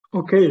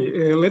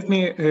Okay, let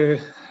me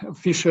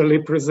officially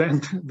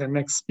present the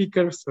next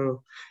speaker.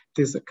 So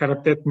it is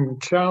Karapet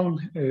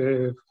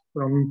Mkrtchyan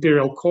from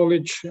Imperial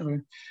College,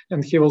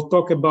 and he will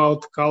talk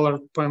about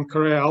colored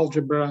Poincare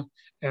algebra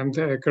and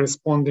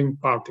corresponding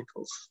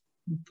particles.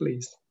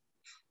 Please.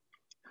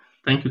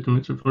 Thank you,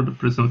 Dmitry, for the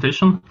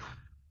presentation.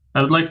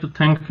 I would like to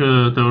thank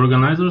the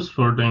organizers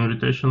for the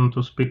invitation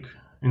to speak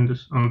on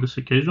this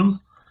occasion.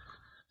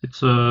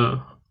 It's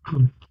a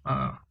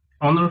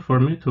honor for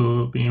me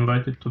to be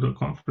invited to the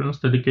conference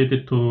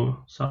dedicated to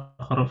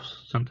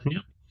Sakharov's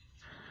centennial.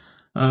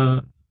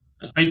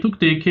 I took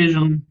the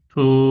occasion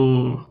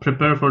to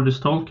prepare for this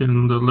talk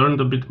and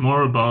learned a bit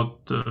more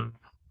about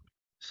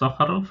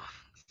Sakharov.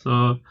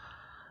 So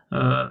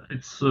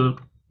it's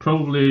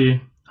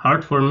probably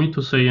hard for me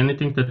to say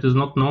anything that is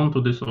not known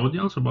to this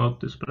audience about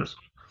this person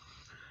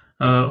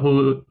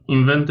who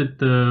invented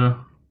the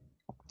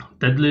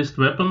deadliest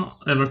weapon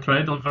ever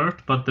tried on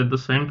Earth, but at the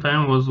same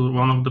time was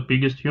one of the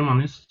biggest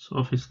humanists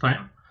of his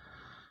time.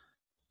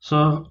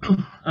 So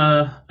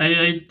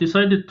I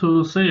decided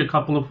to say a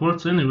couple of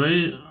words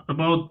anyway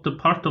about the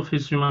part of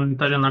his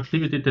humanitarian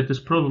activity that is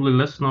probably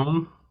less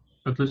known,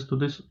 at least to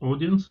this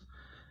audience,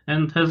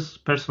 and has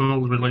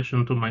personal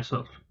relation to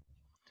myself.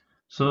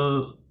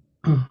 So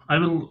I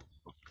will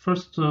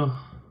first.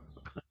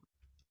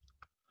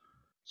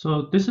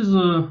 So this is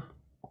a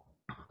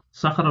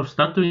Sakharov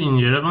statue in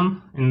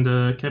Yerevan, in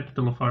the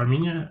capital of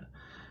Armenia,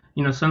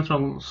 in a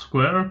central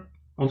square,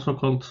 also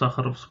called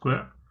Sakharov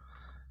Square.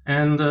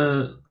 And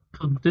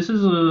this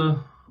is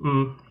a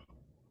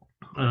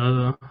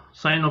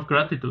sign of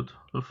gratitude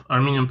of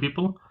Armenian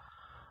people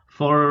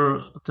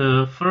for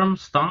the firm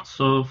stance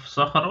of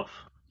Sakharov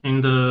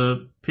in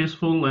the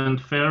peaceful and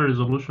fair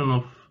resolution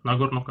of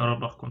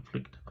Nagorno-Karabakh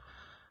conflict.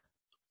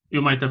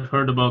 You might have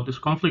heard about this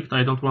conflict.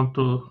 I don't want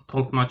to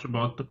talk much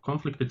about the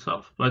conflict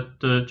itself, but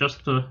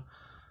just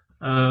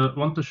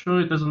want to show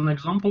it as an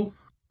example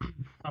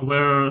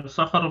where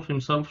Sakharov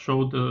himself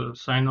showed a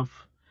sign of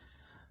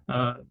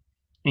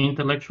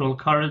intellectual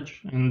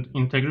courage and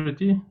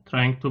integrity,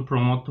 trying to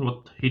promote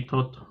what he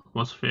thought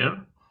was fair.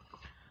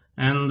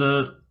 And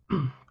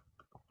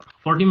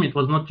for him, it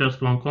was not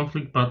just one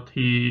conflict, but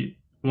he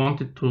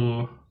wanted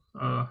to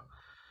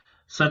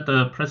set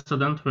a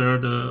precedent where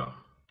the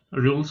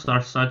rules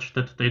are such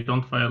that they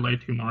don't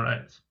violate human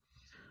rights.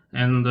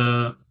 And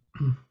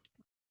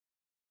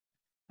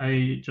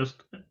I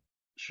just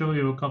show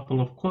you a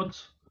couple of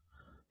quotes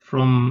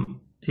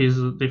from his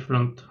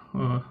different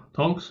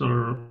talks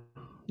or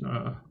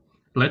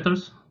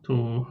letters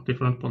to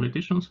different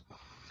politicians.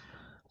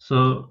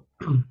 So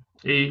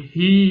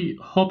he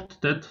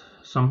hoped that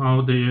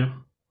somehow the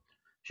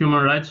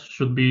human rights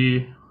should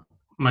be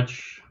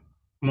much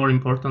more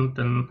important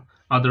than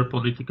other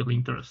political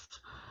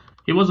interests.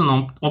 He was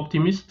an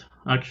optimist,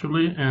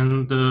 actually,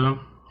 and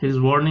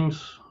his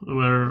warnings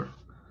were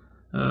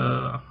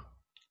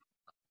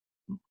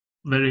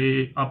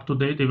very up to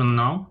date even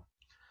now.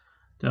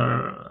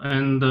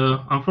 And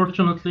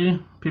unfortunately,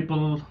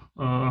 people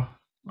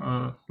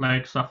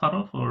like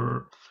Sakharov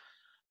or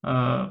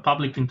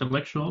public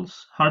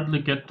intellectuals hardly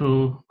get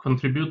to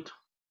contribute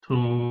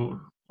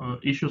to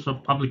issues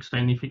of public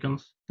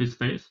significance these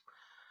days.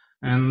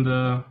 And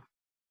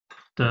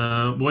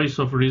the voice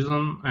of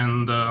reason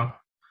and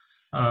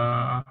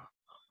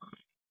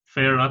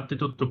fair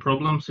attitude to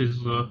problems is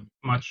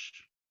much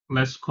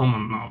less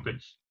common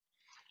nowadays.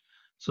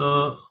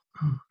 So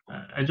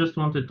I just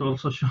wanted to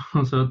also show,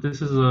 so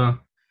this is a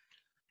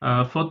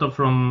photo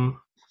from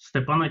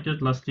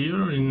Stepanakert last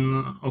year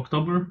in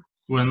October,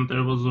 when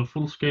there was a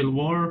full-scale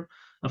war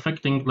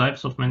affecting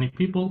lives of many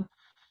people.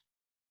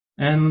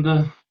 And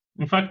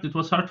in fact, it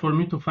was hard for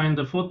me to find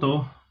a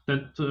photo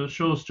that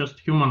shows just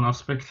human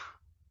aspect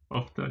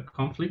of the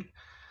conflict.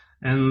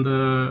 And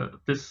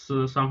this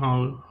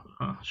somehow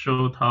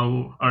showed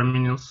how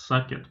Armenians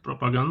suck at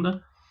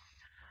propaganda.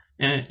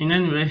 In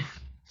any way,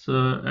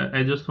 so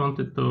I just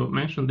wanted to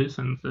mention this,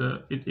 and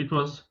it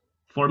was,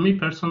 for me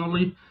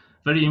personally,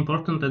 very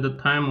important at the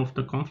time of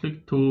the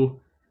conflict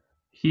to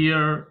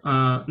hear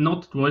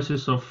not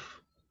voices of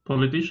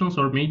politicians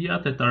or media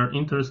that are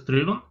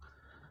interest-driven,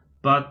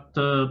 but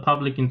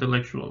public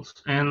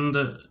intellectuals. And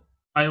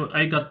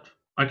I got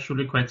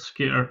actually quite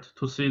scared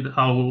to see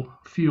how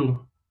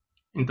few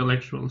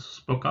intellectuals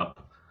spoke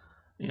up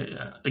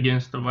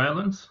against the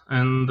violence.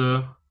 And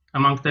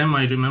among them,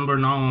 I remember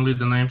now only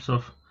the names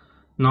of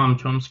Noam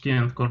Chomsky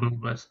and Cornel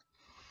West.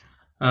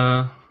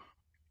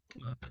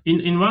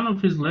 In one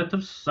of his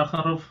letters,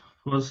 Sakharov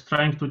was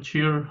trying to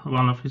cheer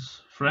one of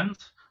his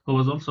friends, who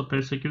was also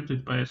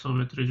persecuted by a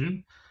Soviet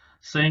regime,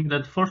 saying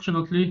that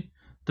fortunately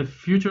the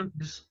future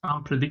is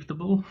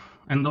unpredictable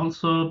and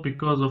also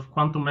because of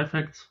quantum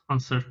effects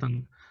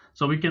uncertain.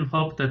 So we can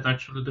hope that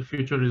actually the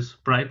future is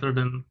brighter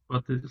than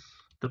what is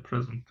the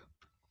present.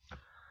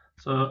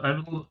 So I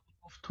will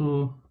move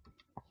to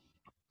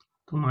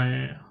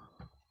my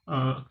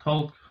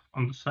talk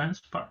on the science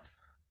part.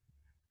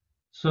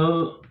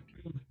 So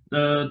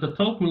the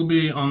talk will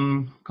be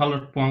on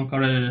colored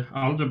Poincare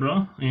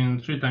algebra in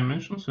 3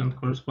 dimensions and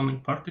corresponding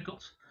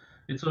particles.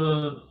 It's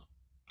a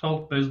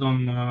talk based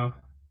on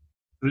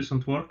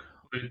recent work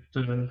with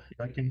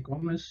Joachim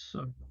Gomez,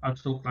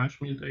 Axel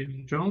Kleinschmidt,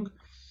 Aileen Jong,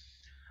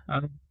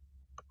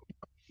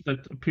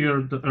 that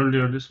appeared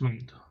earlier this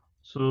month.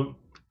 So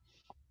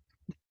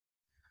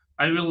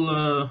I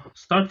will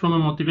start from a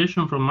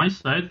motivation from my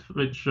side,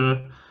 which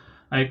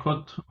I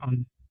caught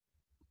on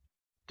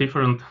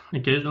different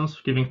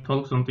occasions, giving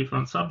talks on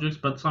different subjects,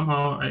 but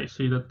somehow I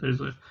see that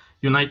there's a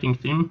uniting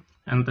theme,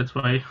 and that's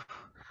why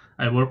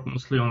I work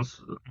mostly on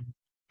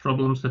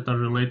problems that are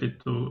related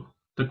to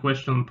the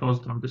question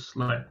posed on this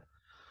slide.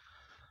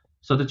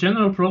 So the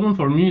general problem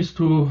for me is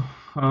to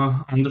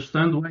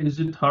understand why is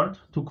it hard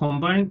to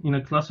combine in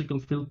a classical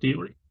field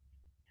theory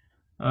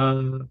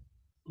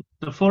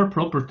the four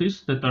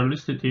properties that are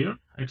listed here: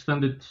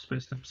 extended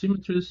spacetime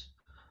symmetries,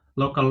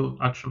 local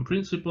action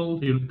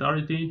principle,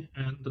 unitarity,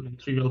 and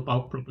non-trivial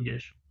bulk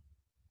propagation.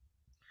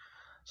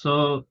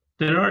 So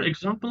there are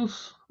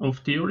examples of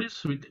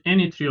theories with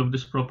any three of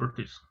these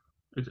properties.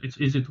 It's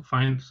easy to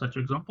find such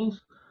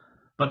examples,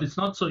 but it's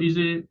not so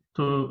easy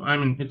to,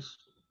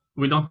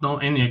 we don't know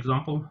any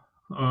example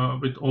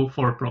with all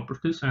four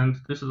properties, and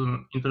this is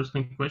an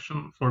interesting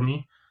question for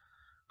me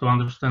to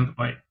understand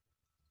why.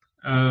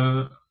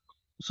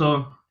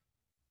 So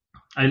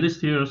I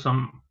list here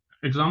some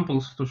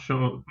examples to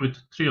show with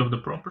three of the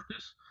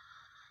properties.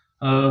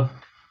 One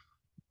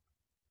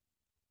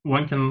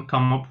can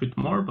come up with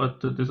more,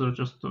 but these are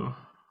just to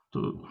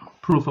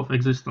proof of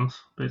existence,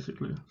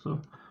 basically.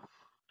 So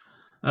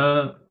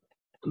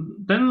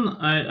then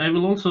I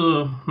will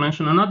also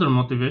mention another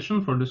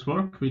motivation for this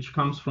work, which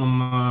comes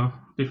from a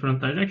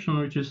different direction,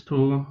 which is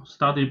to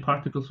study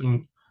particles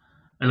in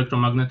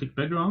electromagnetic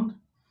background.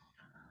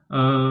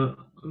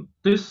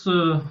 This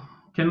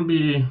can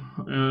be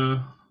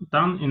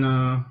done in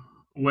a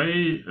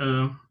way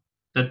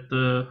that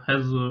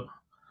has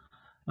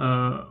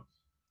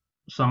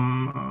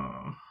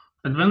some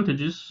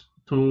advantages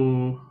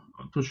to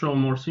show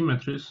more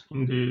symmetries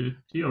in the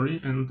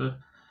theory. And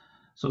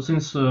so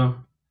since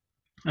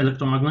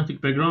electromagnetic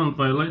background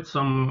violates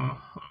some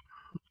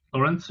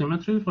Lorentz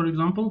symmetry, for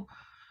example,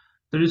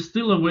 there is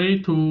still a way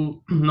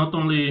to not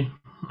only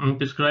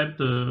describe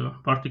the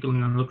particle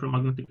in an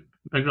electromagnetic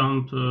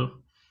background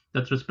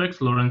that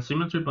respects Lorentz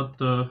symmetry, but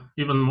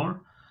even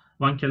more,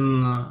 one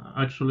can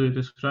actually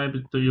describe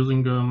it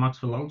using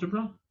Maxwell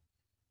algebra.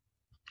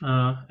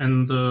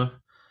 And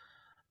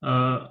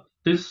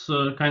this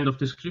kind of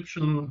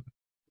description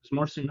is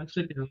more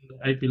symmetric and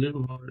I believe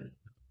more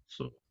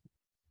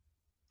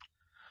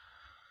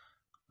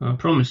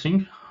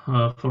promising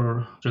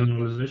for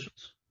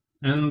generalizations.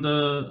 And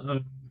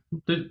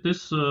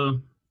this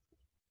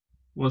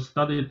was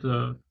studied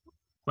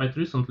quite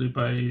recently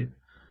by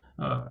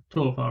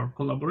two of our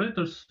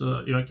collaborators,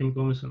 Joachim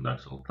Gomez and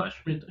Axel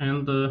Kleinschmidt,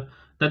 and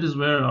that is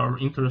where our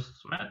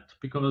interests met,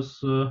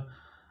 because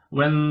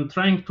when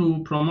trying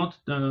to promote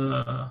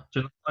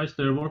generalize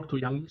their work to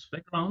Young's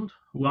background,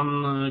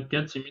 one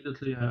gets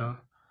immediately a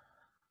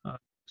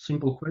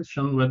simple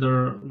question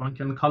whether one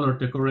can color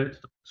decorate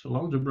the Maxwell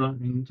algebra,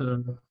 and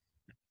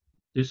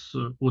this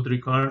would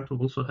require to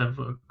also have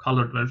a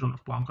colored version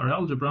of Poincare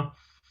algebra,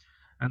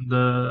 and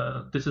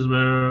this is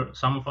where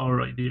some of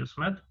our ideas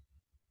met.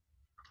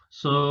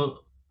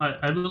 So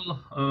I will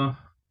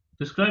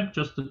describe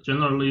just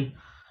generally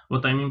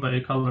what I mean by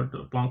colored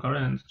Poincare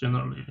and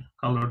generally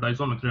colored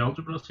isometry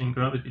algebras in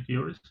gravity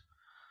theories.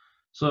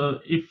 So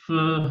if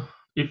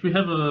we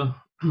have a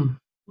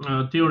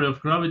theory of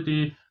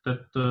gravity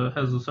that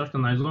has a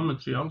certain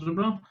isometry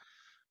algebra,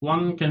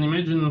 one can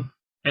imagine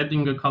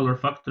adding a color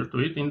factor to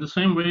it in the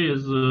same way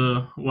as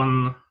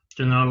one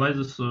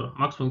generalizes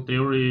Maxwell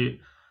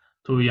theory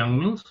to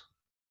Young-Mills.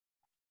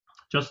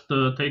 Just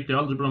take the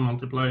algebra,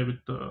 multiply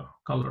with the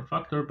color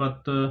factor,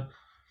 but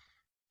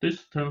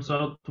this turns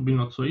out to be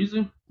not so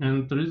easy,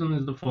 and the reason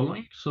is the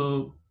following.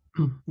 So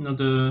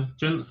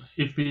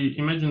if we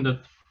imagine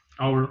that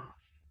our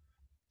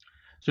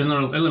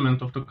general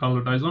element of the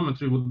colored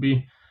isometry would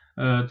be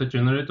the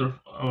generator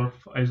of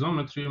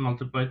isometry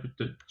multiplied with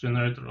the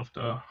generator of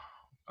the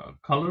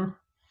color,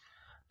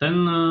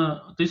 then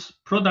this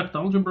product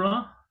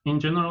algebra in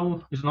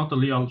general is not a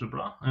Lie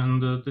algebra,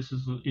 and this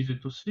is easy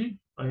to see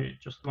by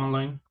just one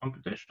line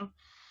computation.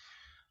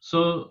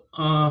 So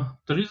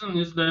the reason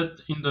is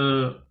that in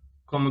the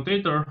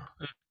commutator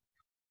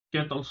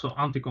get also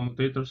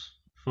anti-commutators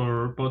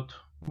for both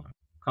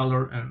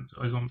color and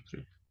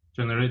isometry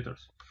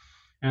generators.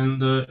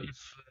 And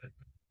if you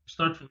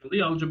start from a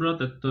Lie algebra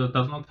that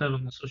does not have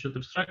an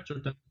associative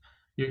structure, then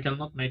you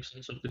cannot make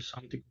sense of these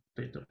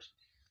anti-commutators.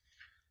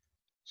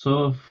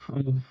 So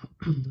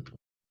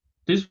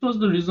this was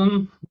the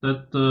reason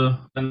that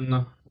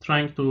when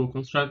trying to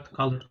construct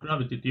colored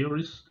gravity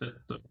theories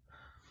that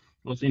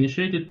was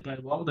initiated by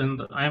Wald,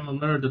 and I am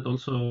aware that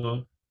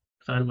also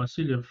Mikhail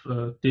Vasilyev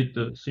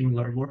did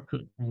similar work,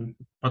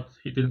 but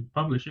he didn't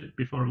publish it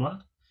before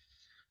Wald.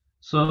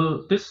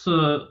 So this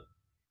turns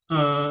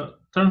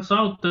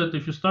out that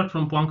if you start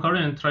from Poincare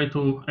and try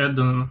to add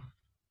an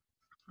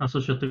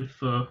associative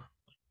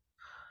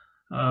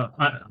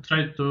I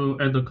tried to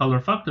add a color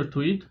factor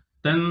to it,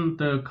 then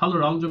the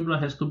color algebra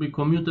has to be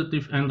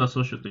commutative and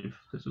associative.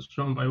 This is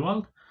shown by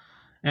Wald.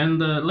 And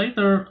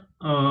later,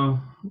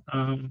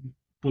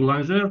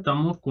 Poincare,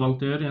 Tamur,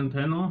 Gualtieri, and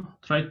Heno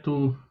tried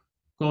to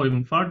go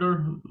even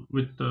further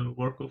with the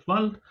work of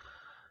Wald.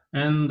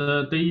 And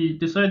they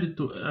decided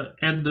to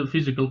add the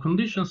physical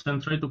conditions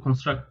and try to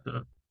construct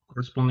the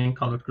corresponding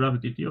colored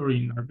gravity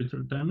theory in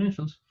arbitrary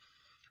dimensions.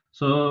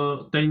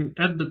 So they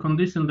add the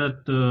condition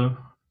that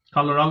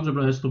color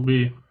algebra has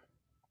to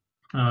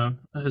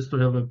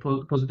have a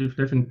positive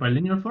definite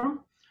bilinear form,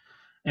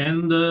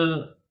 and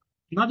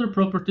another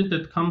property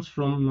that comes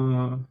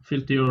from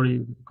field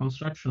theory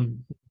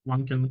construction.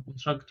 One can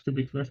construct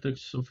cubic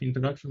vertex of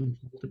interaction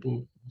of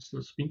multiple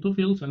spin-2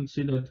 fields and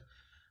see that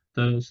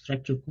the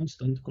structure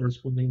constant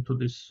corresponding to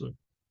this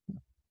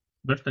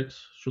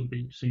vertex should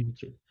be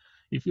symmetric.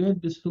 If you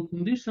add these two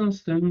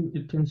conditions, then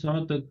it turns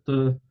out that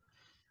the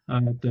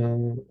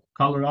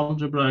color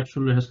algebra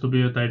actually has to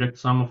be a direct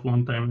sum of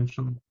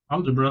one-dimensional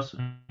algebras,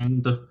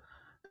 and the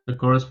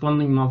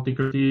corresponding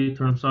multi-gravity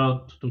turns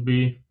out to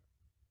be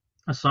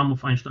a sum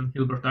of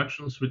Einstein-Hilbert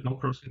actions with no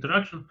cross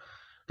interaction.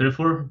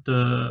 Therefore,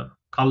 the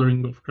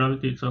coloring of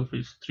gravity itself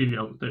is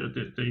trivial.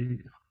 The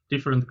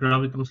different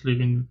gravitons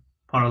live in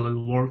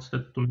parallel worlds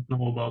that do not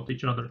know about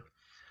each other.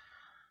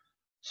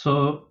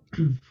 So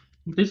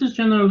this is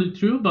generally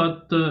true,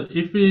 but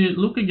if we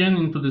look again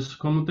into this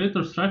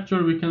commutator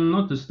structure, we can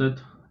notice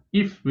that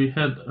if we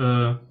had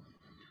a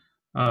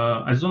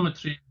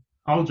isometry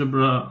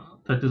algebra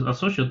that is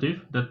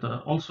associative, that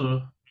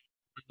also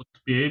would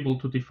be able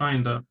to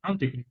define the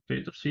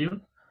anti-commutators here,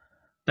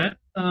 then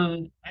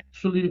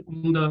actually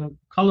on the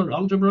color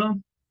algebra,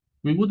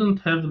 we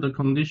wouldn't have the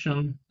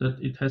condition that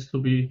it has to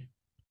be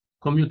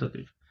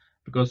commutative.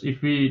 Because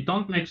if we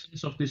don't make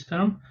sense of this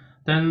term,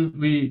 then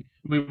we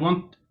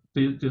want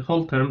the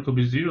whole term to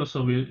be zero,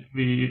 so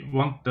we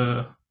want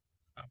the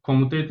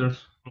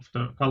commutators of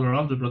the color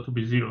algebra to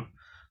be zero.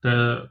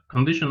 The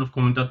condition of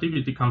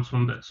commutativity comes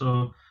from that.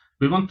 So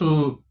we want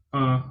to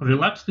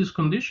relax this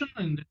condition,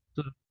 and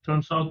it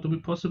turns out to be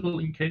possible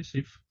in case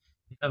if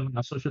we have an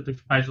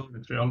associative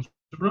isometry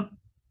algebra,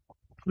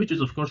 which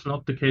is of course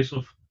not the case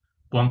of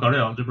Poincare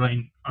algebra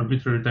in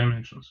arbitrary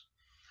dimensions.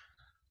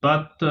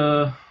 But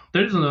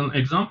there is an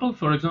example.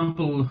 For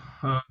example,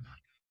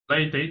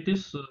 late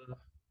 80s,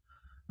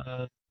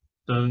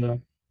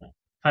 the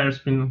higher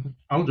spin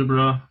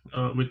algebra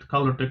with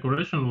color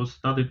decoration was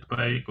studied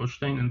by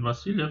Goldstein and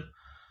Vasilyev.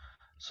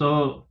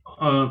 So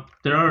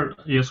there are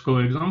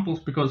ESCO examples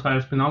because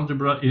higher spin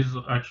algebra is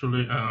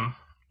actually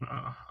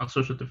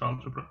associative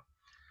algebra.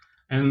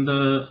 And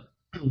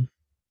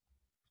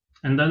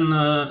and then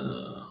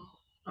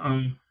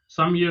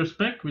some years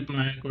back with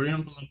my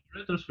Korean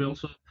collaborators, we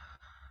also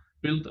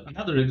built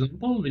another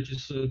example, which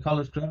is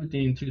colored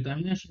gravity in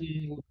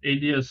three-dimensional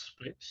ADS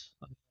space.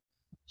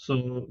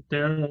 So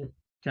there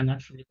can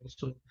actually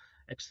also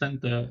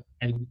extend the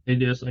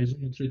ADS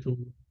isometry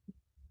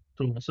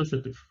to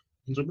associative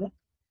algebra.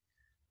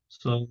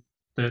 So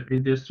the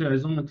ADS3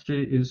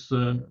 isometry is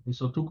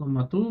ISO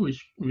 2,2,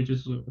 which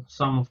is a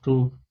sum of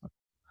two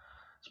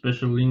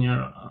special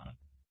linear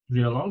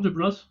real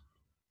algebras,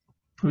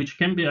 which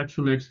can be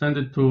actually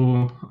extended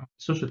to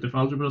associative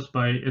algebras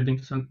by adding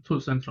two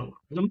central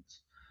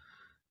elements.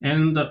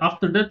 And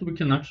after that, we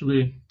can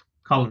actually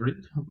color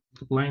it,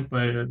 multiplying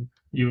by a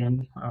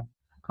UN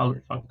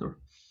color factor.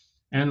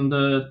 And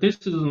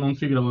this is a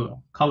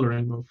non-trivial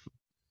coloring of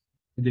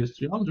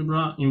ADS3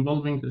 algebra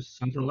involving the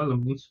central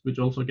elements, which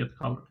also get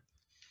colored.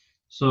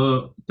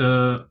 So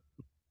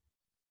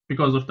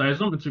because of the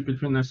isometry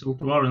between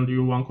SL2R and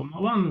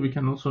U1,1, we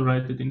can also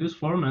write it in this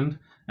form. And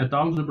at the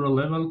algebra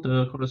level,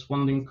 the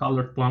corresponding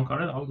colored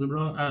Poincare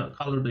algebra,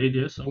 colored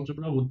ADS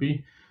algebra would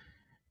be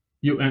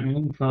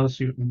UNN plus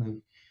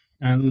UNN.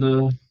 And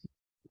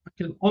I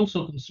can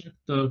also construct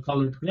the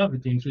colored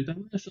gravity in three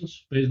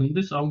dimensions based on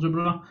this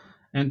algebra.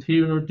 And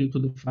here, due to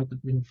the fact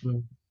that we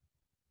have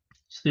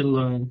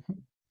still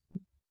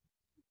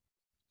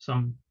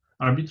some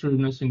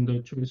arbitrariness in the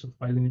choice of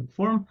bilinear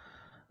form,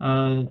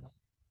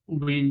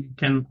 we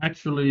can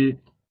actually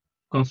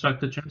construct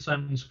the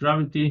Chern-Simons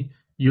gravity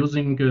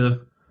using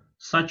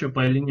such a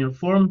bilinear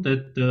form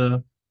that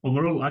the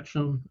overall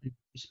action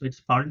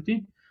respects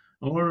parity,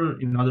 or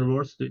in other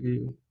words,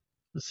 the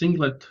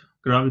singlet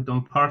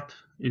graviton part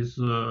is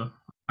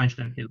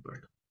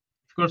Einstein-Hilbert.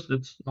 Of course,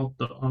 that's not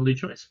the only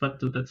choice,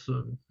 but that's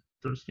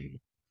interesting.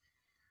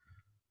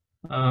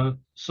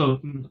 So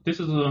this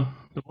is the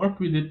work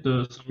we did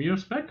some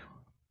years back,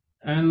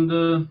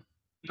 and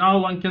now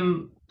one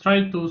can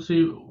try to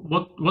see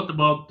what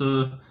about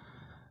the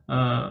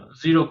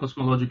zero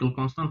cosmological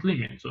constant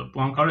limit. So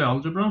Poincare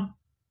algebra.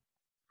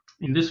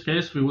 In this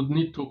case, we would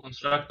need to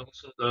construct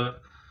also the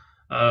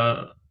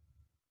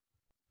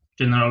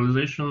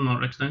generalization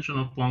or extension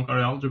of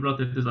Poincare algebra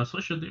that is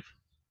associative.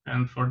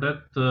 And for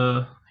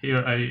that,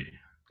 here I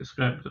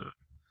describe the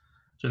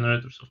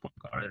generators of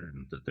Poincare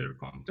and their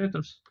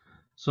commutators.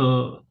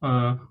 So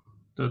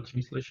the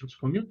translations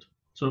commute.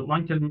 So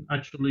one can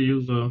actually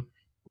use a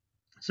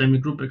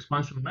semi-group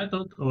expansion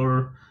method,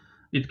 or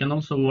it can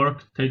also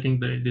work taking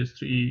this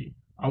 3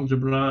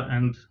 algebra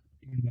and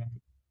in a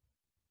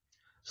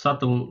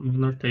subtle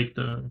manner take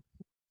the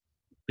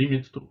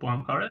limit to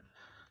Poincare,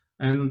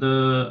 and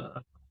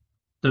the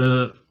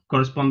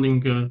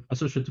corresponding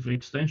associative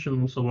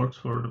extension also works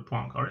for the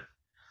Poincare.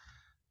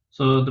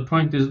 So the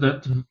point is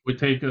that we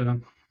take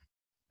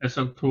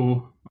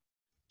SL2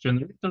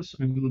 generators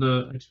and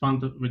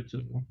expand it with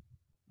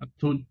a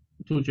two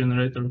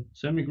generator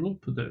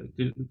semi-group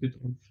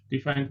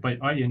defined by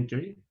I and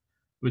J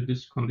with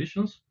these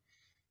conditions,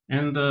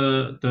 and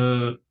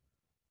the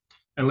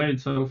LA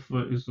itself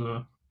is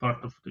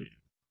part of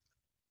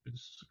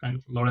this kind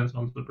of Lorentz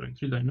algebra in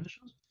 3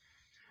 dimensions.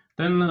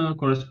 Then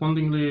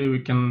correspondingly we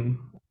can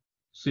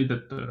see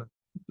that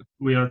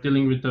we are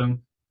dealing with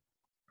an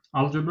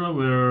algebra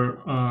where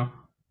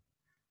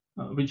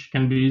which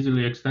can be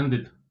easily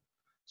extended.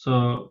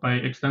 So by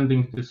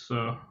extending this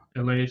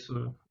LA's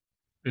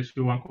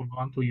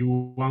SU1, to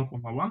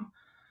U1,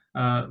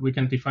 we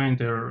can define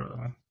their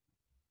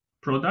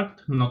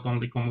product, not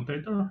only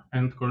commutator,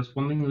 and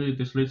correspondingly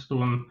this leads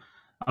to an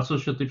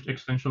associative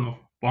extension of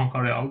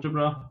Poincare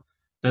algebra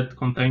that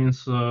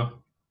contains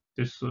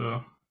this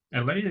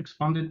LA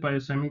expanded by a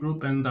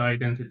semigroup and the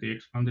identity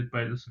expanded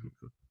by the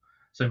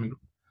semigroup.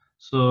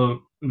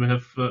 So we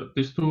have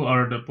these two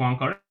are the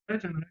Poincare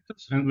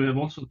generators, and we have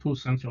also 2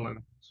 central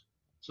elements.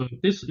 So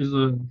this is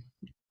a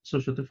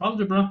associative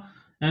algebra,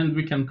 and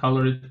we can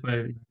color it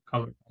by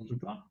colored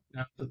algebra.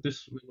 And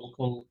this we will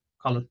call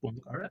colored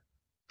Poincare.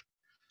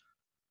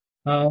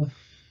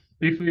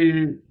 If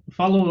we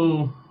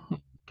follow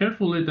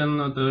carefully, then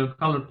the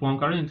colored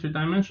Poincare in 3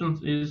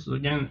 dimensions is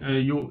again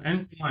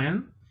UN,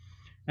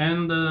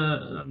 and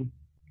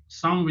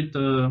some with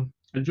a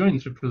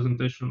joint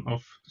representation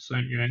of the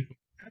same UN,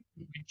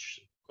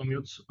 which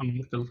commutes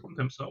among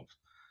themselves,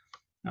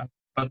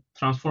 but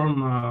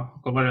transform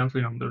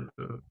covariantly under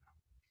the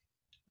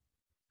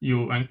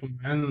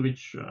UN,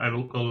 which I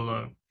will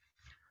call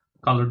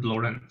colored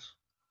Lorentz.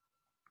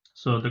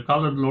 So the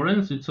colored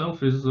Lorentz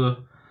itself is the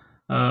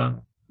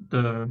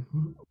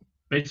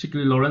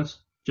basically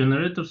Lorentz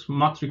generators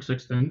matrix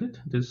extended.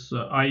 This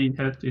I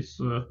hat is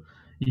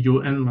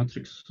UN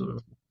matrix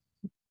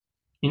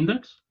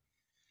index,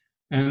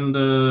 and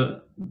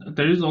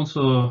there is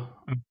also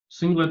a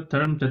singlet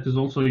term that is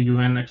also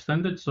UN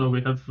extended. So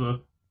we have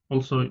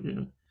also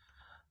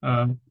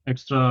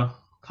extra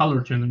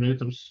color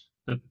generators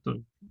that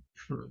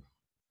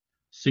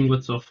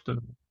singlets of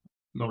the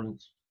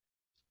Lorentz.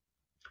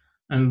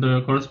 And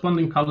the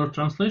corresponding color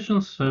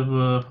translations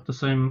have the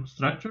same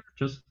structure,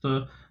 just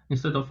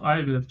instead of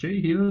I, we have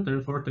J here,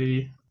 therefore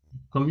they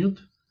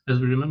commute. As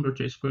we remember,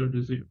 J squared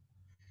is 0.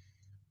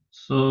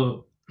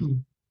 So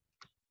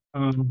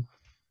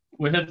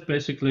we have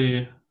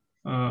basically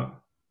the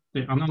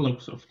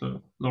analogs of the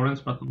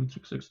Lorentz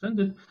matrix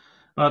extended,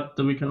 but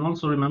we can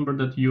also remember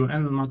that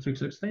UN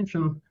matrix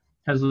extension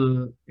has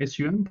a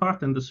SUN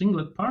part and the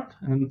singlet part,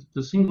 and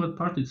the singlet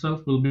part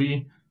itself will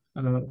be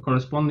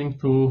corresponding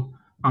to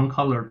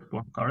uncolored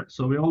Poincare.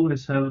 So we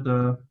always have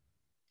the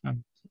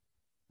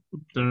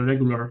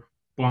regular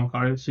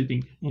Poincare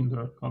sitting in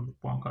the colored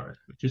Poincare,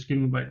 which is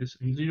given by this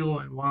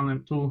M0 and 1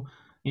 M2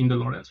 in the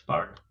Lorentz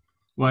part.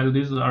 While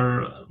these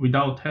are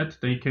without hat,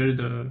 they carry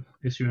the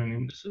SUN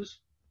indices.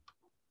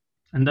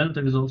 And then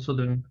there is also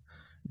the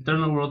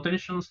internal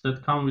rotations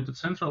that come with the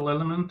central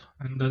element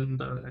and then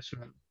the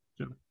SUN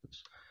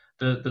generators.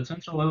 The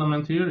central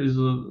element here is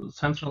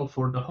central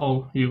for the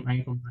whole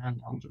UN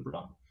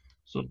algebra.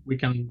 So we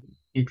can,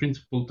 in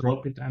principle,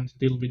 drop it and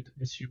deal with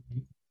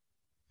SUN.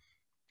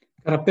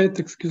 Karapet,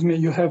 excuse me,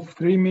 you have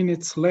 3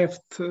 minutes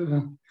left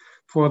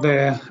for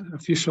the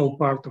official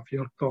part of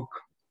your talk.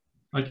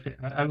 Okay,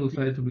 I will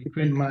try to be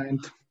quick. In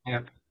mind.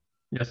 Yeah.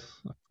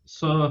 Yes.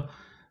 So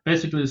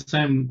basically, the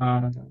same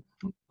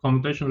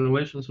commutation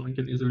relations one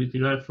can easily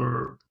derive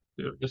for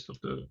the rest of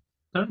the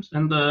terms,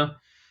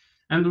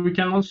 and we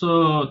can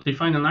also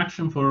define an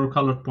action for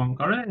colored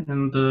Poincare,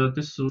 and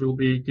this will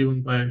be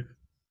given by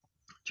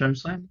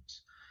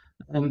Chern-Simons.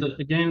 And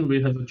again,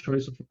 we have a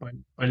choice of a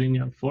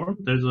bilinear form.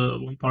 There's a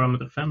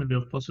 1-parameter family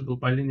of possible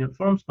bilinear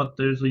forms, but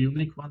there's a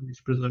unique one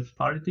which preserves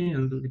parity,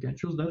 and we can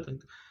choose that,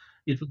 and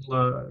it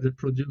will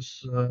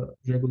reproduce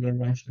regular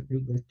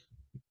Weinstein-Hilbert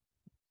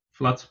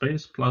flat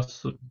space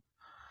plus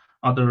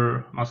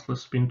other massless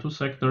spin 2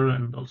 sector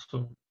and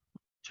also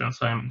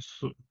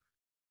Chern-Simons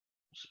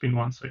spin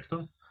 1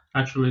 sector.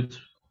 Actually, it's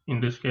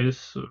in this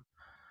case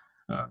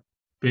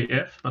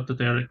BF, but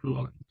they are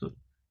equivalent to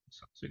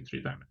in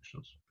 3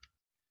 dimensions.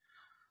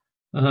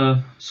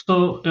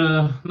 So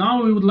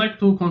now we would like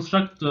to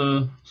construct,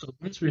 so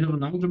once we have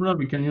an algebra,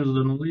 we can use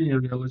the nonlinear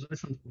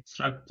realization to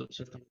construct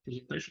certain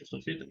representations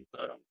of it.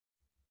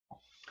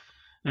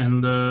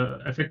 And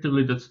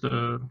effectively, that's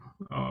the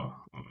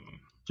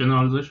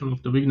generalization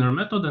of the Wigner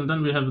method. And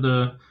then we have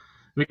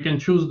we can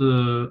choose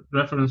the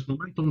reference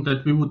momentum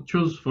that we would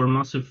choose for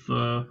massive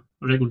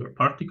regular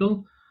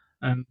particle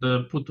and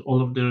put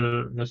all of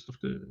the rest of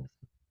the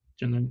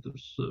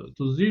generators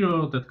to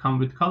 0 that come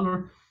with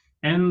color.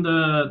 and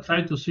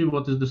try to see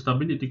what is the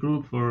stability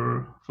group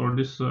for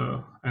this,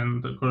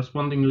 and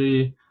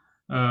correspondingly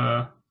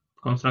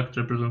construct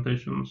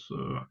representations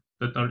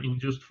that are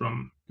induced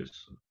from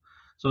this.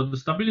 So the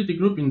stability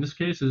group in this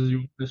case is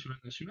U S U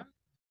S U N.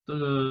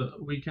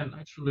 We can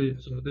actually,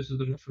 so this is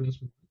the reference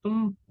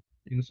momentum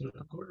in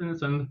certain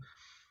coordinates, and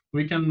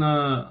we can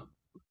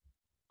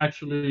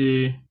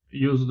actually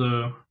use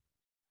the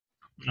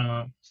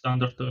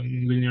standard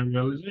linear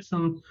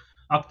realization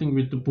acting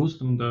with the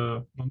boost on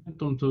the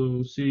momentum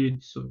to see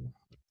its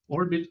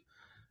orbit,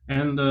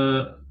 and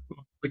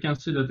we can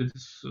see that it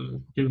is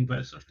given by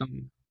a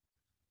certain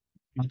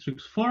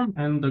matrix form,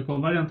 and the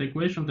covariant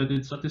equation that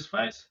it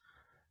satisfies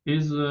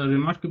is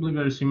remarkably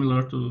very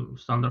similar to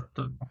standard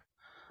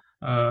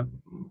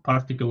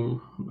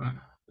particle,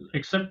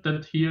 except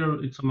that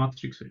here it's a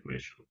matrix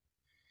equation.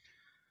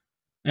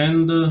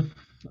 And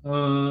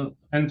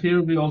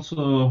here we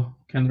also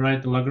can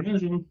write a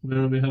Lagrangian,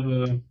 where we have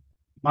a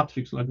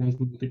matrix Lagrange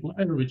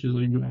multiplier, which is a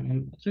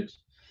UNN matrix,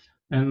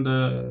 and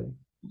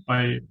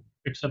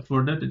except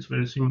for that, it's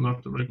very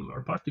similar to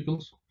regular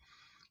particles.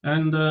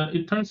 And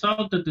it turns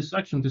out that this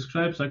action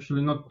describes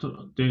actually not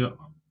the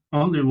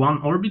only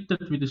one orbit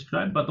that we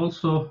describe, but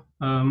also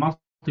a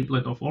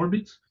multiplet of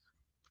orbits,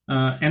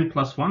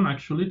 n+1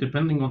 actually,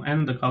 depending on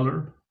n the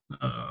color,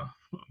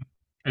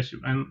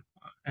 SUN.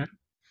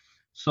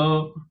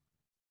 So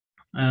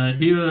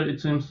here it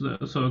seems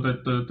so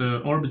that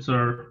the orbits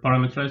are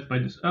parameterized by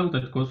this L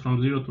that goes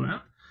from 0 to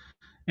n.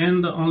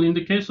 And only in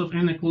the case of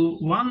n equal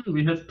 1,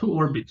 we have two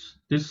orbits.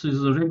 This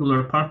is a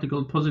regular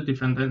particle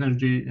positive and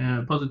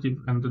positive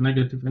and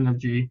negative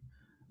energy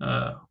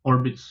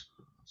orbits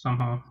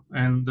somehow.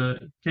 And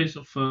in case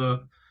of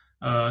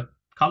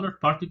colored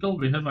particle,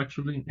 we have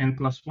actually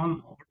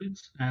n+1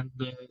 orbits, and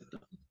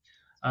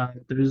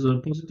there is a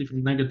positive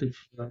and negative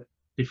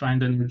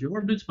defined energy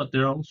orbits, but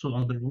there are also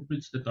other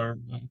orbits that are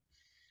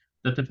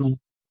that have no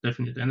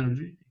definite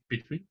energy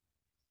between,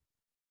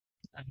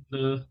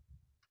 and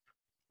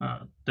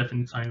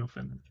definite sign of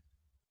energy.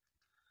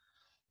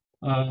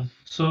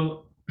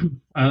 So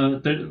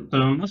the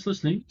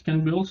massless limit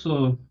can be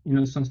also, in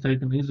a sense,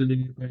 taken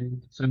easily by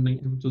sending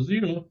m to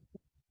 0.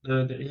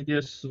 The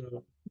ADS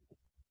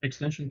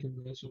extension can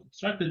be also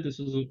constructed. This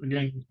is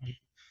again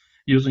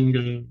using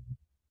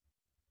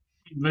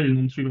very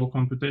non-trivial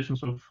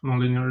computations of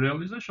nonlinear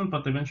realization,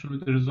 but eventually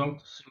the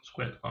result seems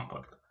quite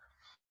compact.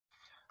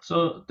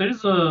 So there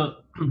is a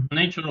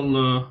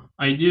natural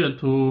idea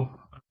to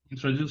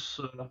introduce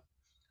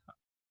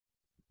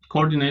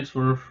coordinates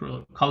for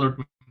colored.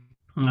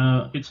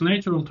 It's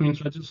natural to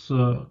introduce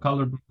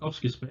colored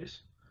Minkowski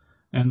space,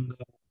 and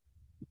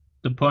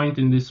the point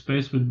in this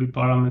space would be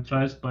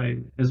parameterized by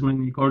as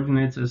many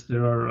coordinates as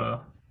there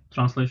are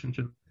translation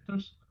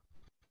generators.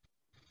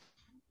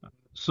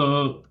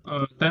 So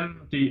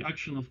then the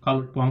action of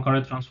colored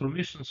Poincare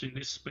transformations in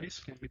this space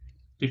can be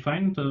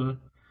defined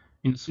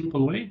in a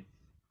simple way,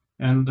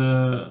 and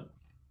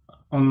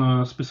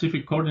on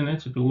specific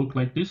coordinates it will look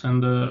like this,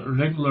 and the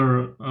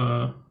regular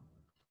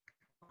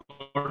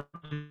coordinates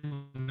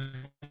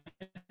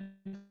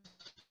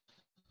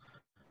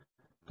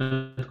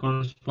that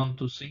correspond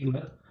to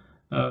singlet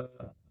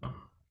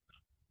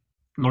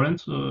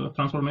Lorentz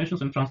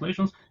transformations and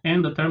translations,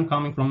 and the term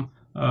coming from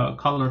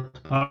colored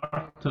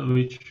part,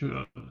 which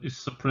is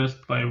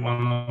suppressed by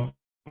 1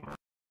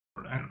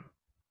 over n.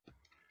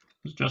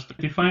 It's just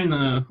define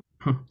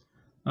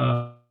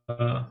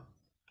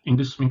in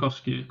this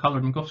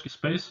colored Minkowski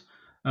space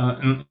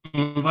an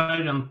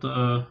invariant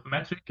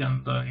metric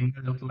and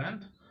invariant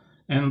length,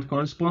 and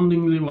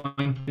correspondingly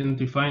one can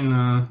define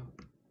a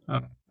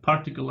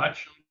particle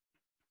action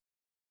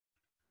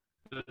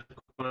that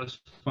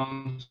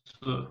corresponds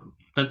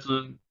that's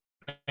a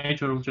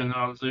natural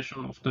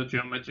generalization of the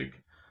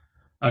geometric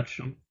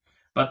action.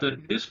 But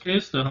in this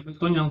case, the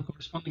Hamiltonian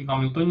corresponding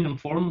Hamiltonian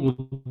form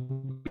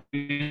would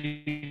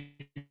be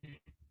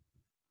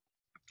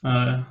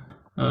a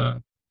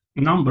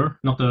number,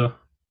 not a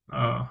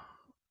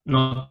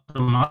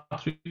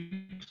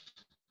matrix,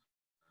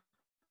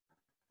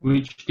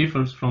 which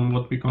differs from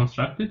what we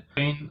constructed,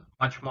 in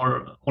much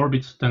more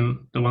orbits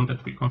than the one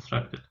that we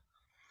constructed.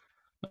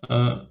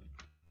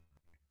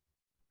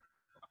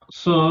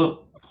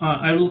 So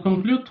I will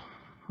conclude.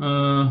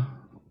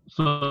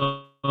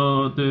 So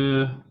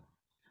the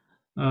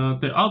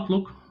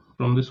outlook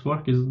from this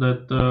work is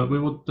that we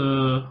would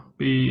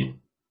be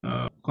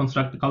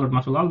construct the colored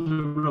Maxwell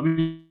algebra,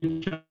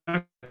 which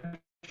actually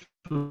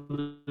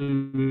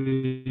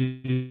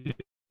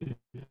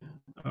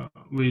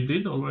we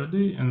did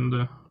already,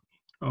 and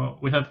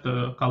we have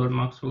the colored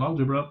Maxwell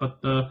algebra, but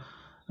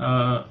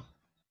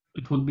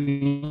it would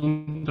be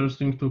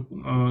interesting to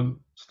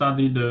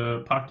study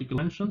the particle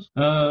dimensions.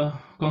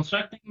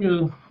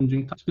 Constructing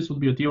changing types, this would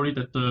be a theory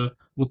that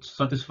would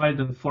satisfy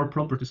the 4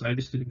 properties I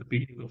listed in the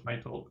beginning of my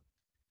talk.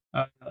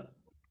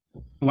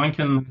 One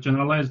can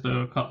generalize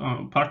the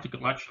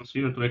particle actions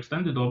here to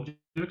extended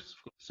objects,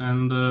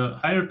 and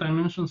higher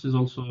dimensions is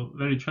also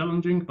very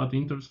challenging but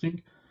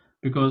interesting,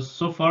 because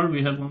so far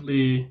we have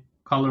only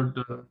colored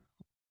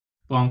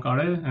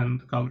Poincare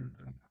and colored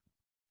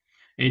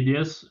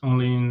ADS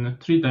only in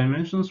 3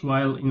 dimensions,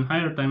 while in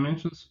higher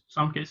dimensions,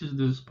 some cases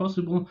this is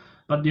possible,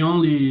 but the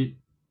only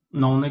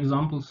known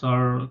examples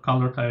are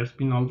colored higher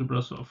spin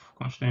algebras of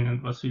Konstein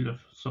and Vasilyev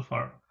so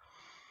far.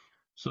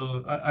 So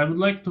I would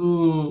like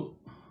to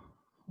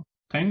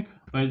thank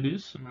by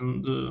this,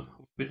 and would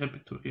be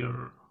happy to hear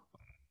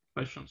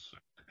questions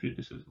and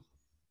criticism.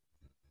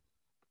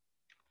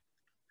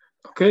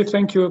 Okay,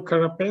 thank you,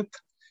 Karapet.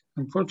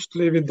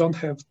 Unfortunately, we don't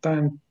have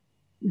time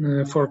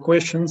for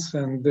questions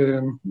and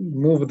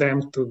move them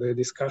to the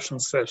discussion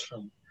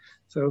session.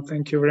 So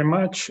thank you very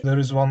much. There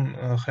is one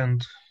hand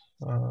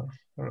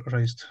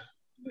raised.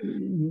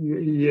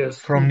 Yes.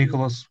 From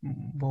Nicholas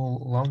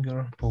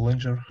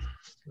Bollinger.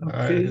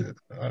 Okay.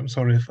 I'm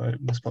sorry if I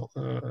misspelled.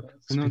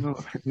 No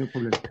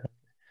problem.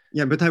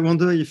 Yeah, but I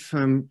wonder if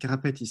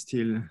Karapet is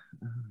still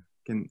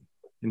can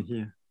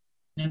hear.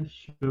 Yeah,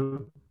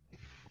 sure.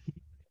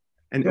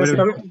 And yes,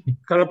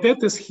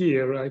 Karapet is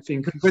here, I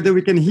think. Whether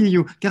we can hear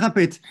you.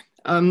 Karapet,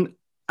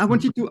 I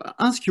wanted to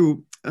ask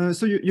you,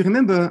 so you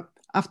remember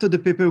after the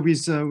paper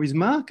with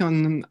Mark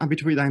on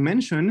arbitrary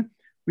dimension,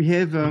 we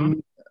have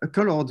a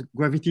colored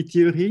gravity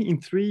theory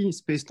in 3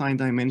 space-time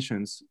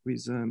dimensions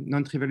with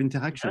non-trivial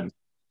interactions.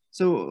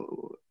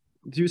 So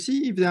do you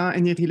see if there are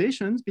any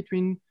relations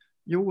between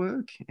your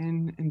work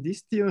and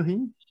this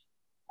theory?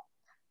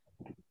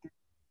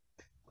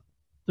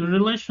 The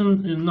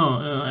relation, no,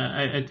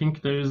 I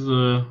think there is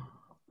a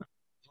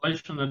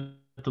relation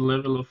at the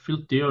level of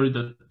field theory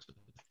that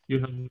you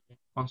have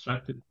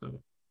constructed,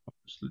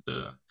 obviously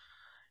the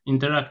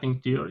interacting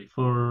theory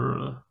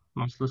for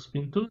massless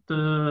spin 2.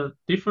 The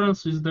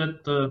difference is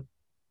that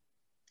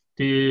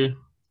the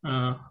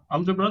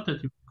algebra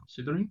that you're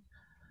considering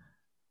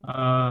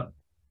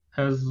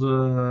has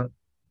a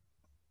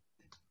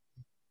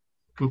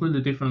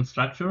completely different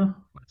structure.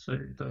 Let's say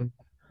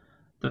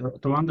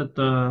the one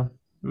that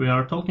we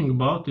are talking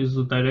about is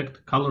the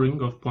direct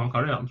coloring of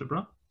Poincare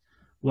algebra,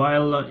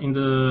 while in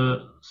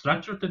the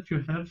structure that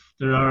you have,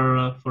 there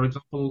are, for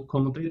example,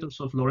 commutators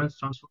of Lorentz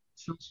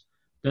transformations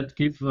that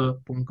give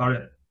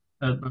Poincare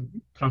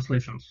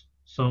translations.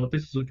 So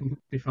this is a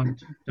completely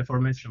different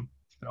deformation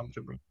of the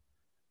algebra.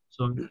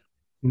 So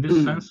in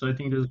this sense, I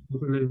think there's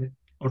really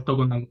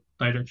orthogonal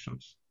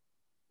directions.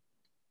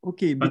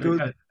 Okay,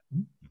 because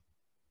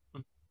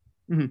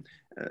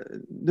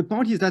the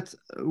point is that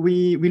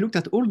we looked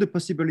at all the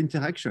possible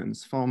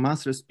interactions for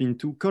massless spin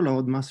 2,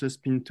 colored massless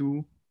spin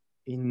 2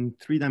 in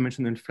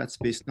 3-dimensional flat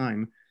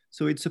space-time.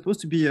 So it's supposed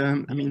to be,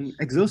 I mean,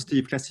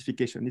 exhaustive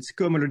classification. It's a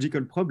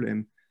cohomological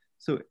problem.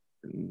 So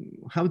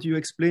how do you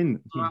explain?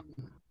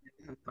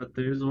 But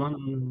there's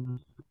one,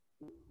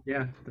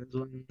 there's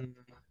one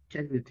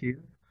caveat here,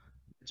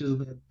 which is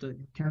that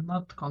you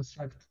cannot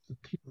construct the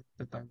theory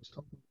that I was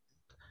talking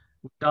about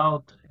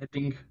without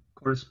adding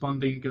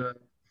corresponding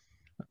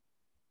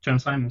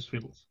Chern-Simons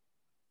fields.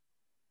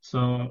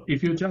 So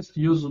if you just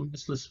use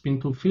massless spin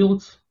 2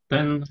 fields,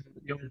 then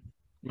your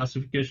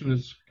classification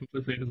is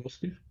completely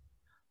exhaustive.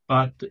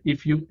 But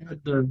if you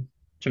add the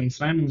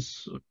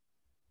Chern-Simons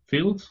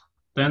fields,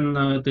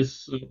 then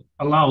this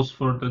allows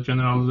for the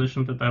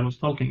generalization that I was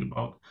talking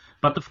about.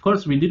 But of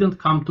course, we didn't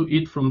come to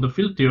it from the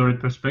field theory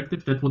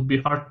perspective. That would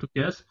be hard to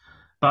guess.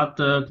 But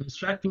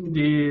constructing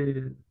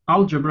the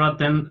algebra,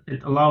 then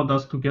it allowed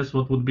us to guess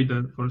what would be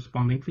the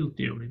corresponding field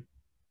theory.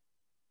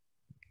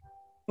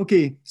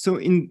 Okay, so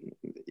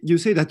you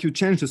say that you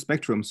change the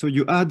spectrum. So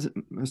you add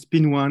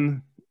spin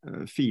 1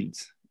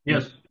 fields.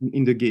 Yes.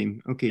 In the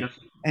game. Okay. Yes.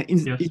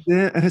 Is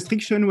there a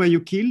restriction where you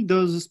kill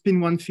those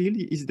spin 1 field?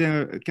 Is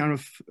there a kind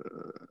of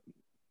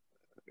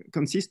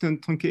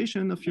consistent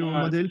truncation of your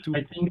model?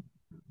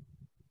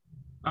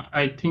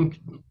 I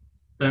think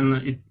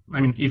then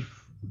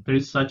if there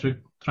is such a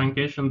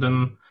truncation,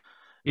 then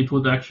it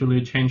would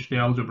actually change the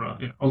algebra.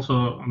 Also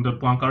on the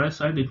Poincare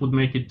side, it would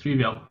make it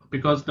trivial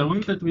because the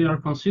one that we are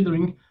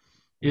considering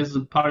is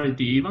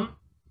parity even.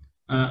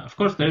 Of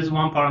course, there is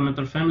one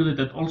parameter family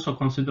that also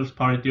considers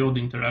parity odd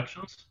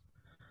interactions.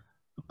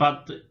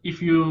 But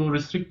if you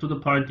restrict to the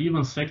parity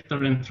even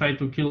sector and try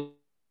to kill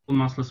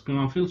massless spin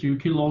 1 fields, you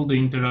kill all the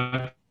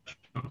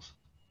interactions.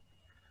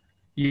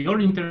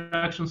 Your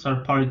interactions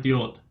are parity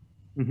odd.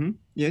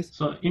 Yes.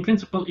 So in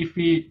principle, if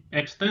we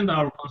extend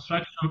our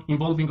construction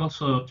involving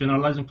also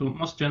generalizing to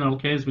most general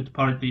case with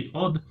parity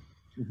odd,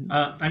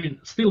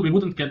 still we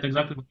wouldn't get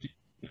exactly what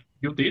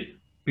you did,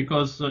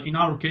 because in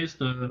our case,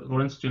 the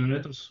Lorentz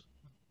generators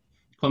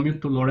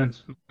commute to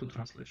Lorentz, not to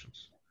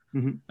translations.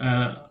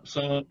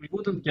 So we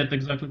wouldn't get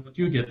exactly what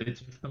you get.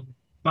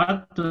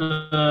 But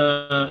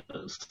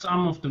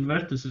some of the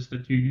vertices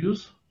that you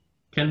use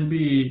can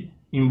be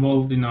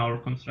involved in our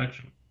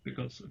construction,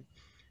 because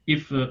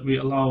if we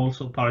allow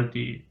also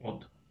parity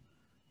odd.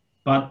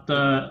 But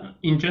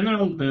in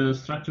general, the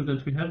structure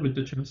that we have with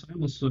the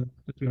Chern-Simons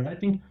that we're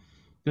writing,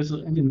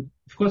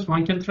 of course,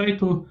 one can try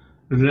to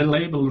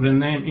relabel,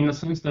 rename, in a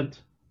sense that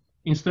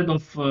instead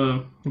of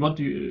what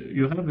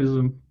you have is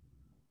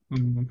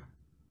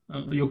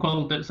you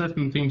call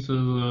certain things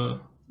as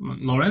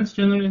Lorentz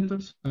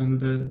generators, and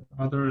the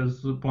other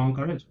is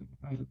Poincare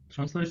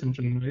translation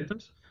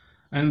generators,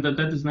 and that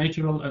is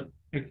natural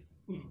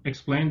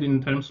explained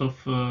in terms of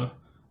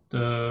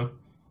the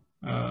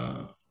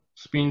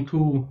spin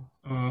 2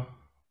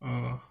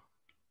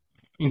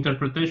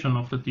 interpretation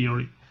of the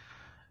theory.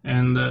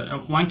 And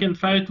one can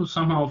try to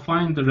somehow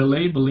find the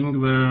relabeling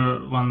where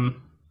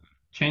one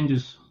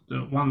changes the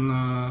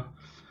one.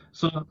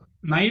 So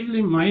naively,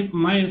 in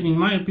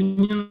my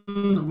opinion,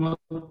 what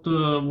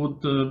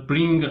would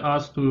bring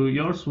us to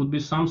yours would be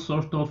some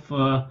sort of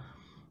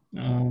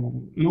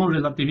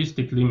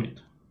non-relativistic limit,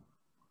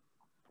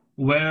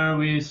 where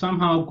we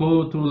somehow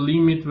go to a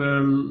limit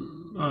where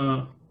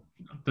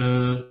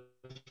the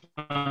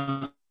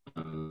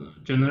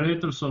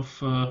generators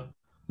of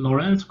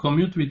Lorentz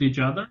commute with each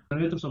other.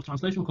 Generators of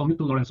translation commute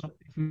to Lorentz. So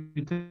if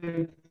we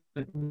take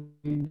the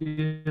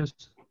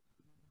ADS,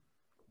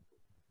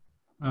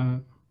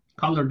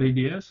 colored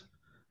ADS,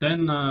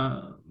 then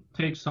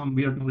take some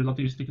weird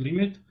relativistic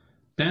limit,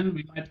 then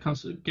we might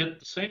get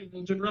the same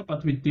algebra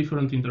but with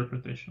different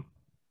interpretation.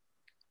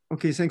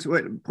 Okay, thanks.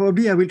 Well,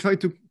 probably I will try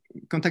to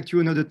contact you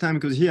another time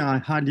because here I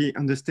hardly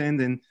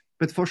understand.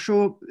 But for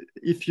sure,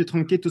 if you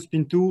truncate to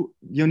spin 2,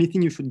 the only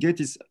thing you should get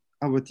is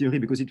our theory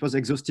because it was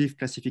exhaustive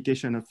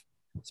classification of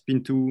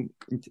spin 2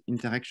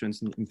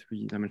 interactions in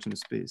 3-dimensional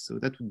space. So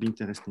that would be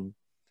interesting.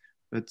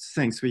 But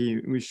thanks,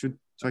 we should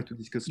try to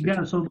discuss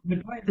later. Yeah, so the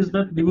point is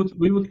that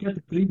we would get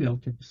a trivial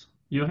case.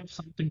 You have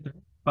something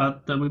there,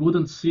 but we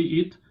wouldn't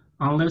see it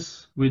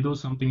unless we do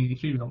something in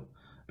trivial.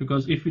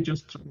 Because if we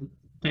just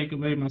take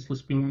away massless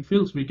spin 1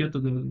 fields, we get to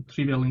the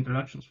trivial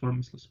interactions for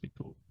massless spin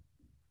 2.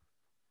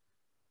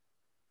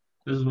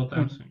 This is what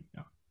I'm saying,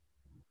 yeah.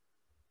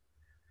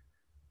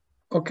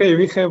 Okay,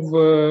 we have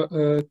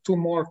 2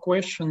 more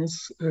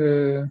questions.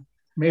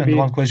 Maybe and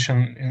one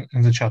question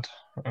in the chat.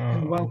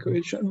 And one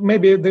question,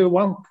 maybe the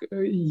one,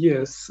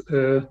 yes.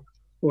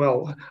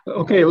 Well,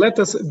 okay, let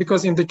us,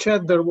 because in the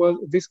chat there was,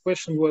 this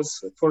question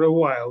was for a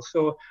while.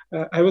 So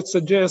I would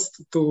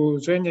suggest to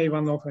Zhenya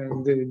Ivanov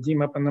and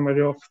Dima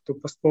Ponomaryov to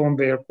postpone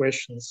their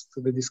questions to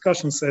the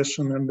discussion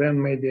session, and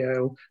then maybe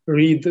I'll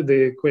read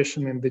the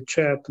question in the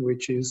chat,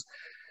 which is,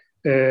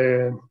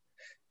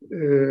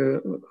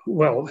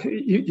 well,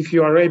 if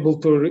you are able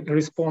to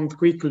respond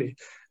quickly,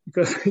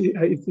 because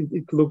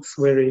it looks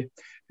very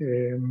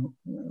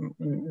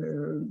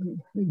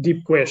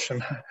deep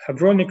question.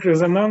 Hadronic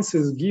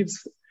resonances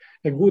gives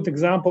a good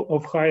example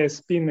of higher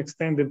spin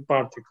extended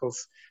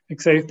particles.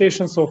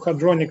 Excitations of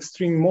hadronic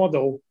string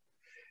model,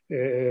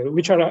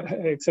 which are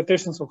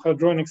excitations of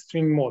hadronic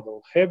string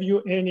model. Have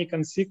you any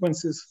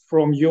consequences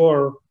from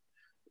your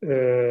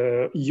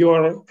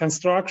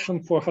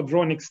construction for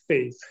hadronic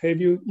space? Have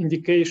you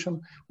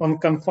indication on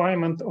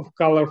confinement of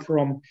color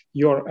from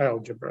your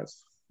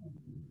algebras?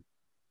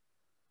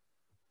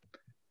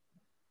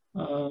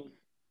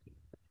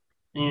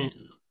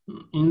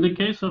 In the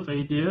case of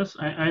ADS,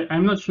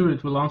 I'm not sure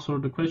it will answer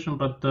the question,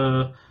 but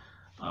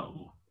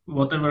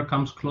whatever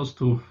comes close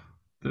to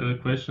the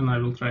question, I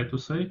will try to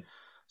say.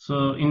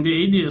 So in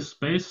the ADS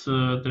space,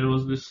 there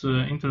was this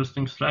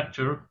interesting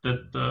structure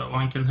that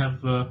one can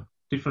have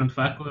different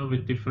vacua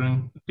with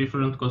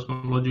different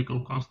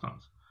cosmological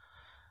constants.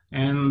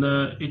 And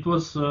it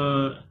was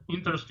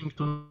interesting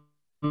to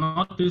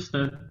notice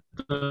that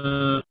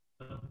the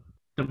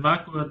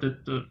vacua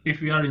that if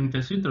we are in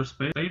the Sitter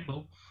space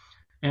stable,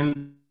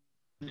 and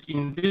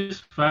in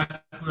this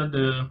vacua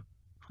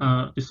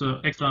this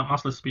extra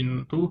massless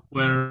spin 2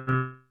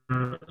 were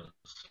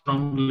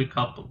strongly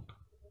coupled.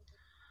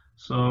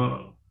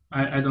 So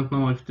I don't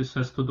know if this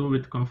has to do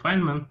with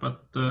confinement,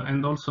 but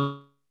and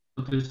also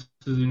this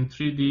is in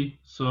 3D,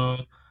 so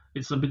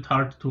it's a bit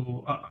hard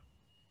to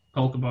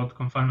talk about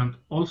confinement.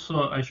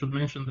 Also, I should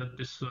mention that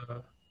this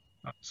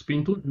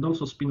spin 2 and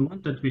also spin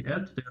 1 that we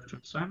add, they are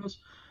transimals,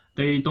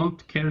 they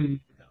don't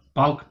carry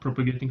bulk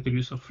propagating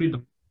degrees of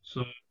freedom.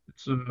 So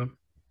it's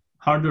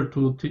harder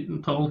to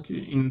talk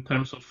in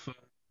terms of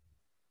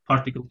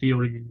particle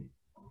theory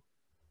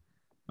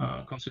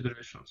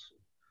considerations.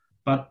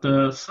 But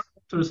some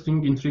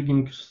interesting,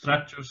 intriguing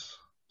structures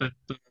that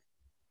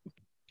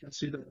can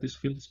see that these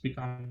fields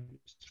become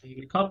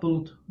strongly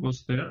coupled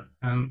was there,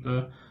 and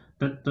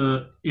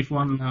that if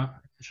one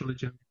actually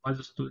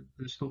generalizes to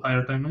these 2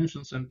 higher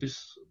dimensions and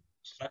this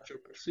structure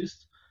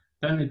persists,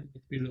 then it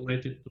would be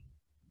related to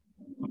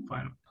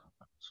confinement.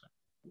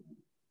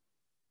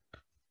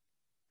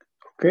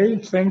 Okay,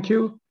 thank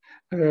you.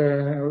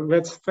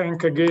 Let's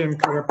thank again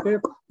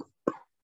Karapet.